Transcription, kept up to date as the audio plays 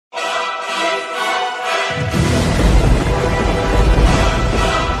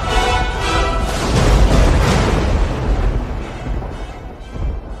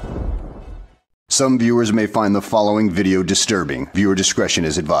Some viewers may find the following video disturbing. Viewer discretion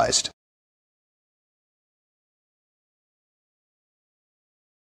is advised.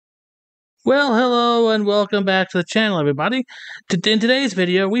 Well, hello and welcome back to the channel, everybody. In today's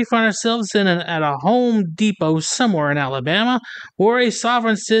video, we find ourselves at a Home Depot somewhere in Alabama, where a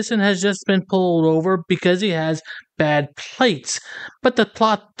sovereign citizen has just been pulled over because he has bad plates. But the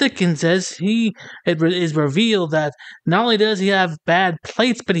plot thickens as it is revealed that not only does he have bad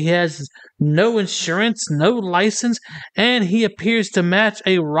plates, but he has no insurance, no license, and he appears to match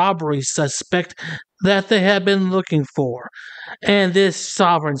a robbery suspect that they have been looking for. And this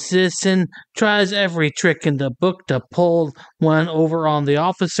sovereign citizen tries every trick in the book to pull one over on the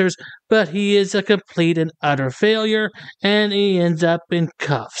officers, but he is a complete and utter failure, and he ends up in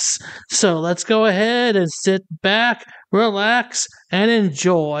cuffs. So let's go ahead and sit back, relax, and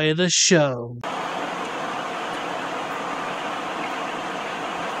enjoy the show.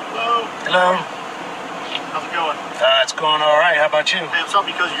 Hello. Hello. How's it going? It's going all right. How about you? Hey, it's not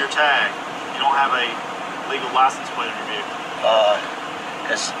because of your tag. You don't have a legal license plate on your vehicle.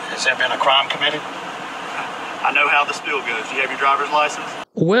 Has there been a crime committed? I know how the spill goes. Do you have your driver's license?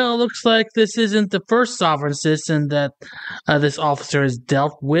 Well, looks like this isn't the first sovereign citizen that this officer has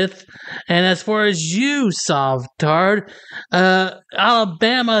dealt with. And as far as you, Sovtard,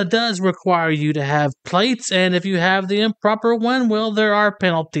 Alabama does require you to have plates, and if you have the improper one, well, there are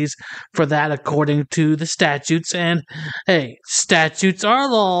penalties for that according to the statutes. And, hey, statutes are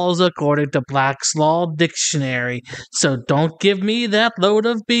laws according to Black's Law Dictionary, so don't give me that load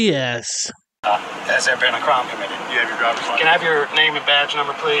of BS. Has there been a crime committed? Do you have your driver's license? Can I have your name and badge number,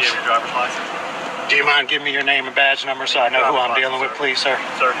 Do please? you have your driver's license? Do you mind giving me your name and badge number so I know who I'm dealing with, please, sir?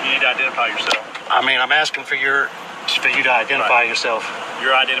 Sir, you need to identify yourself. I mean, I'm asking for you to identify yourself.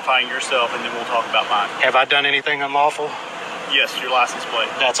 You're identifying yourself, and then we'll talk about mine. Have I done anything unlawful? Yes, your license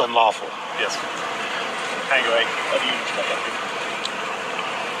plate. That's unlawful. Yes. Hang on, of you step up here.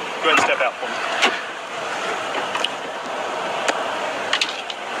 Go ahead and step out for me.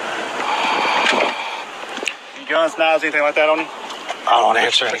 Guns, knives, anything like that on you? I don't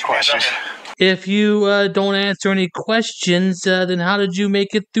answer any questions. If you don't answer any questions, then how did you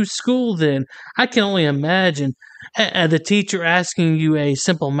make it through school then? I can only imagine the teacher asking you a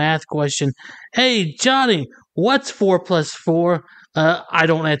simple math question. Hey, Johnny, what's 4 plus 4? I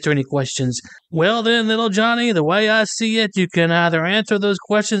don't answer any questions. Well then, little Johnny, the way I see it, you can either answer those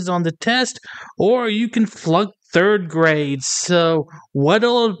questions on the test, or you can flunk 3rd grade. So, what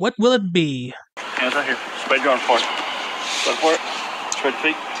will it be? Hands right here. Spread your arms apart. Spread apart. Spread your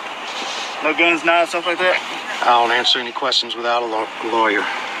feet. No guns, knives, stuff like that? I don't answer any questions without a lawyer.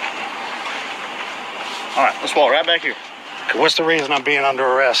 All right, let's walk right back here. What's the reason I'm being under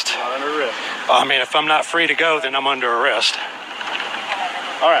arrest? Not under arrest. I mean, if I'm not free to go, then I'm under arrest.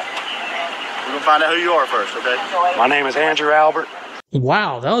 All right. We're going to find out who you are first, okay? My name is Andrew Albert.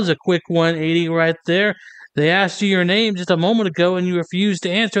 Wow, that was a quick 180 right there. They asked you your name just a moment ago and you refused to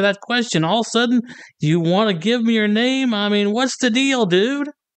answer that question. All of a sudden, you want to give me your name? I mean, what's the deal, dude?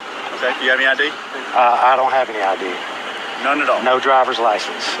 Okay, do you have any ID? I don't have any ID. None at all? No driver's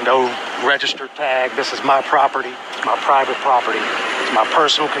license. No registered tag. This is my property. It's my private property. It's my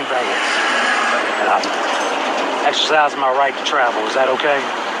personal conveyance. And I'm exercising my right to travel. Is that okay?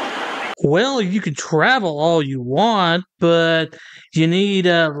 Well, you can travel all you want, but you need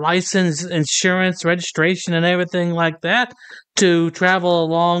a license, insurance, registration, and everything like that to travel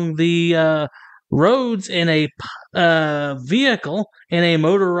along the roads in a vehicle, in a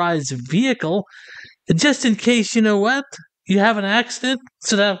motorized vehicle, just in case, you know what, you have an accident,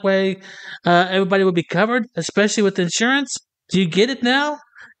 so that way everybody will be covered, especially with insurance. Do you get it now?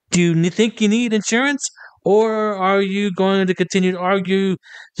 Do you think you need insurance? Or are you going to continue to argue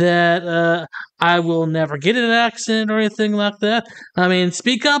that I will never get in an accident or anything like that? I mean,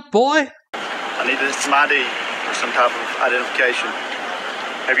 speak up, boy. I need some ID or some type of identification.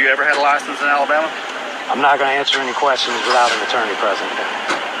 Have you ever had a license in Alabama? I'm not going to answer any questions without an attorney present.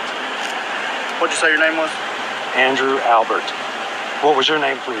 What'd you say your name was? Andrew Albert. What was your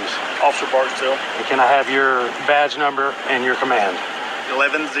name, please? Officer Barksdale. And can I have your badge number and your command?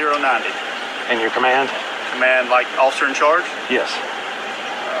 11090. And your command? Command, like officer in charge? Yes.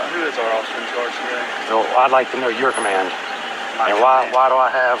 Who is our officer in charge today? So I'd like to know your command. And why do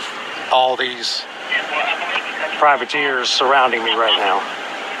I have all these privateers surrounding me right now?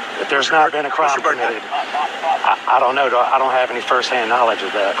 If there's not been a crime committed, I don't know. I don't have any first-hand knowledge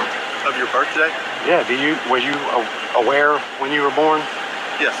of that. Of your birthday? Yeah. Were you aware when you were born?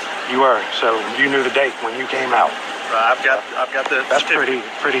 Yes. You were. So you knew the date when you came out. I've got the. That's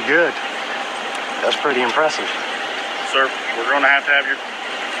pretty good. That's pretty impressive. Sir, we're going to have your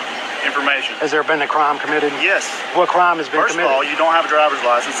information. Has there been a crime committed? Yes. What crime has been First committed? of all, you don't have a driver's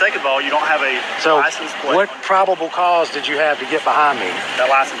license. Second of all, you don't have a license plate. What probable cause did you have to get behind me? That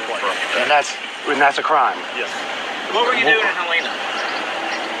license plate. And that's a crime. Yes. What were you doing in Helena?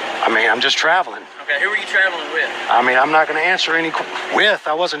 I mean, I'm just traveling. Okay, who were you traveling with? I mean, I'm not going to answer any with.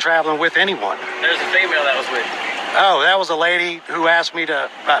 I wasn't traveling with anyone. There's a female that was with you. Oh, that was a lady who asked me to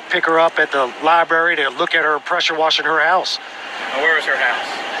pick her up at the library to look at her pressure washing her house. And where was her house?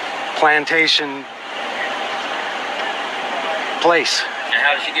 Plantation Place. And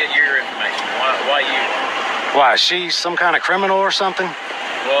how did she get your information? Why you? Why, she's some kind of criminal or something?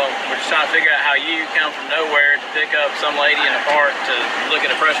 Well, we're just trying to figure out how you come from nowhere to pick up some lady in a park to look at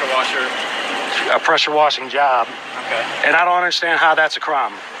a pressure washer. A pressure washing job. Okay. And I don't understand how that's a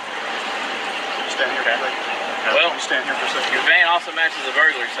crime. Stand here, okay. Well, Stand here for a second. your van also matches a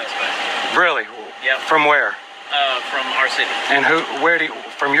burglary suspect. Really? Yep. From where? From our city. And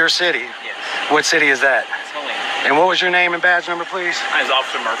from your city? Yes. What city is that? It's Helena. And what was your name and badge number, please? My name's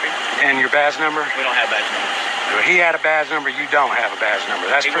Officer Murphy. And your badge number? We don't have badge numbers. He had a badge number, you don't have a badge number.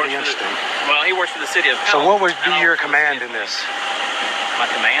 That's pretty interesting. Well, he works for the city of So Pelham. what would be your command in this?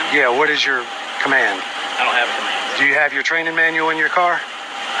 My command? Yeah, what is your command? I don't have a command. Do you have your training manual in your car?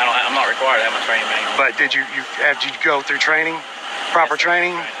 I'm not required to have my training manual. But did you go through training? Proper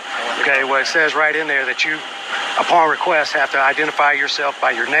training? Okay, well, it says right in there that you, upon request, have to identify yourself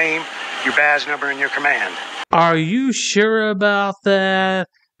by your name, your badge number, and your command. Are you sure about that?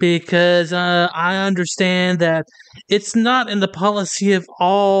 Because I understand that it's not in the policy of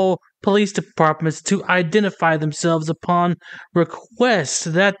all police departments to identify themselves upon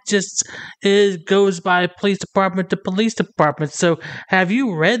request. That just goes by police department to police department. So have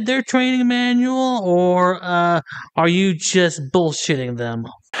you read their training manual, or are you just bullshitting them?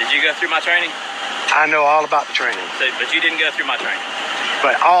 Did you go through my training? I know all about the training. But you didn't go through my training.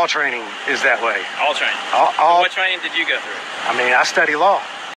 But all training is that way. All training. All, What training did you go through? I mean, I study law.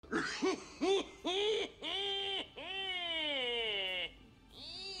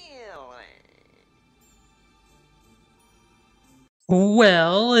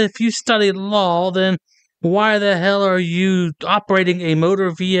 Well, if you study law, then why the hell are you operating a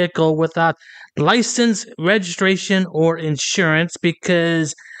motor vehicle without license, registration, or insurance?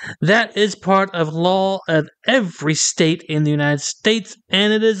 Because that is part of law of every state in the United States,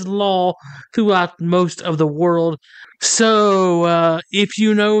 and it is law throughout most of the world. So, if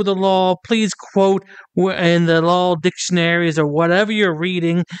you know the law, please quote in the law dictionaries or whatever you're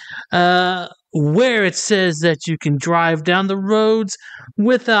reading, where it says that you can drive down the roads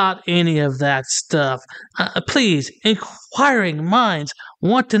without any of that stuff. Please, inquiring minds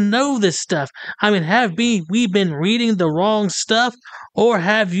want to know this stuff. I mean, have we been reading the wrong stuff, or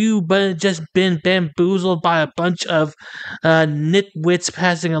have you just been bamboozled by a bunch of nitwits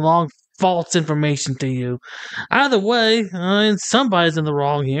passing along false information to you? Either way, somebody's in the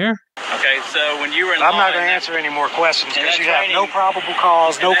wrong here. Okay, so when you were in I'm not going to answer any more questions because you have no probable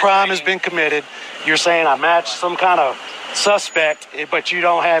cause, no crime has been committed. You're saying I matched some kind of suspect, but you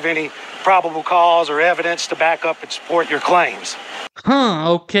don't have any probable cause or evidence to back up and support your claims.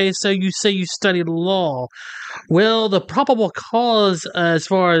 Okay, so you say you studied law. Well, the probable cause as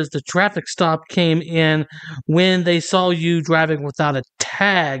far as the traffic stop came in when they saw you driving without a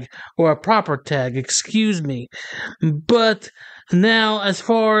tag, or a proper tag, excuse me. But now, as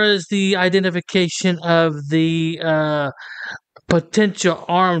far as the identification of the potential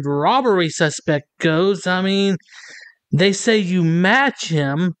armed robbery suspect goes, I mean, they say you match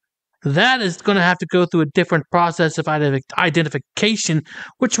him. That is going to have to go through a different process of identification,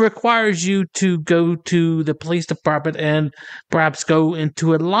 which requires you to go to the police department and perhaps go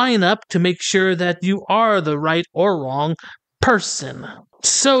into a lineup to make sure that you are the right or wrong person.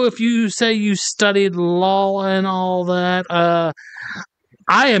 So if you say you studied law and all that,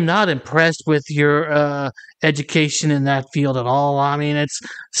 I am not impressed with your education in that field at all. I mean, it's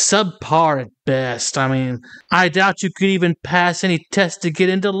subpar at best. I mean, I doubt you could even pass any test to get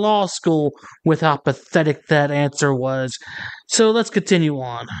into law school with how pathetic that answer was. So let's continue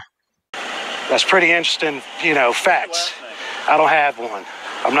on. That's pretty interesting, facts. I don't have one.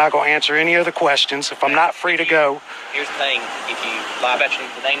 I'm not going to answer any other questions. If I'm not free to go. Here's the thing. If you lie about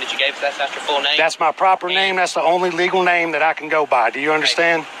the name that you gave us, that's not your full name. That's my proper name. That's the only legal name that I can go by. Do you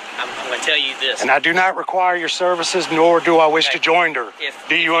understand? I'm going to tell you this. And I do not require your services, nor do I wish to join her.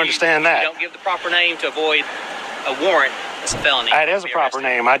 Do you understand that? If you don't give the proper name to avoid a warrant, it's a felony. That is a proper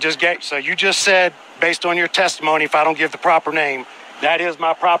name. So you just said, based on your testimony, if I don't give the proper name, that is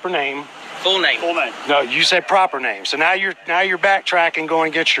my proper name. Full name. Full name. No, you said proper name. So now you're backtracking,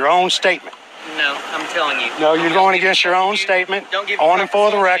 going against your own statement. No, I'm telling you. No, you're going against your own statement. Don't give On and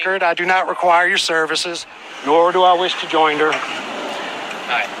for the record, I do not require your services, nor do I wish to join her. All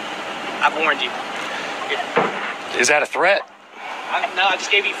right. I've warned you. Is that a threat? No, I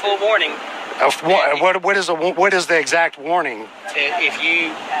just gave you full warning. What is the exact warning?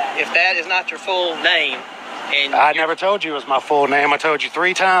 If that is not your full name, and I never told you it was my full name. I told you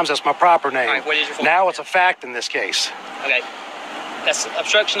 3 times that's my proper name. All right, what is your full now name? It's a fact in this case. Okay. That's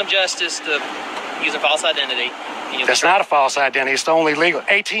obstruction of justice to use a false identity. That's not a false identity. It's the only legal.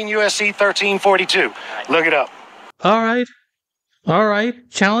 18 U.S.C. 1342. Right. Look it up. All right. All right.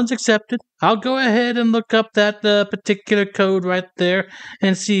 Challenge accepted. I'll go ahead and look up that particular code right there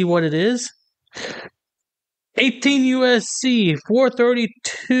and see what it is. 18 U.S.C.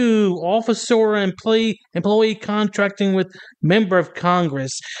 432, officer or employee contracting with member of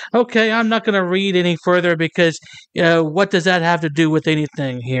Congress. Okay, I'm not going to read any further because what does that have to do with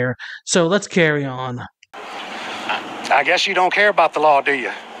anything here? So let's carry on. I guess you don't care about the law, do you?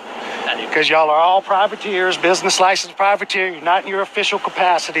 I do. Because y'all are all privateers, business license privateer. You're not in your official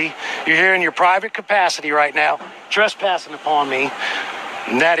capacity. You're here in your private capacity right now, trespassing upon me,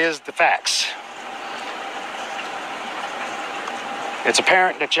 and that is the facts. It's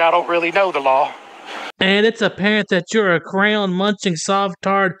apparent that y'all don't really know the law. And it's apparent that you're a crown-munching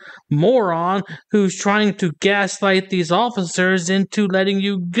Sovtard moron who's trying to gaslight these officers into letting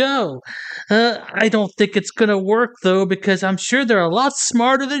you go. I don't think it's gonna work, though, because I'm sure they're a lot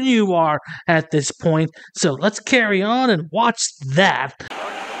smarter than you are at this point. So let's carry on and watch that.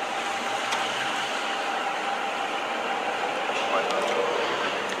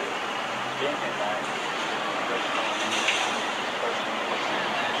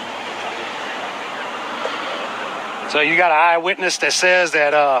 So you got an eyewitness that says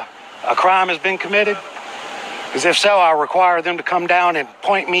that a crime has been committed? Because if so, I require them to come down and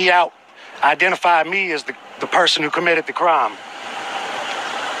point me out, identify me as the person who committed the crime.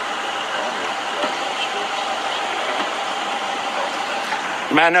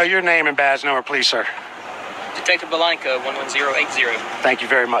 May I know your name and badge number, please, sir? Detective Belanco, 11080. Thank you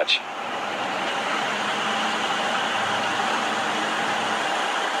very much.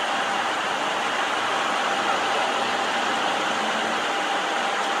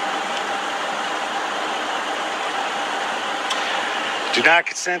 Do not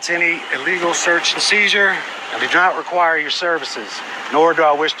consent to any illegal search and seizure. I do not require your services, nor do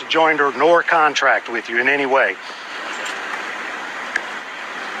I wish to join or nor contract with you in any way.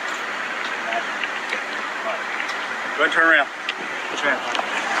 Go ahead and turn around.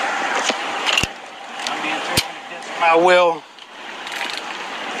 I'm being taken against my will.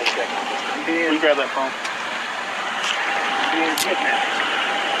 You grab that phone. Being kidnapped.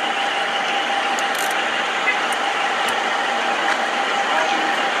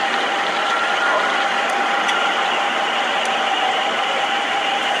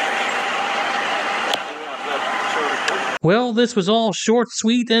 Well, this was all short,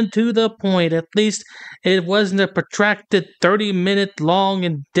 sweet, and to the point. At least it wasn't a protracted 30-minute long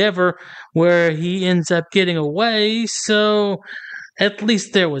endeavor where he ends up getting away, so at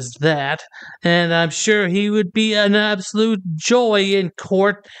least there was that. And I'm sure he would be an absolute joy in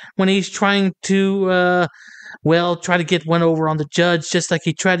court when he's trying to, try to get one over on the judge, just like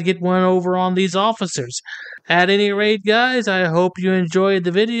he tried to get one over on these officers. At any rate, guys, I hope you enjoyed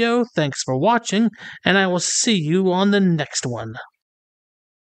the video. Thanks for watching, and I will see you on the next one.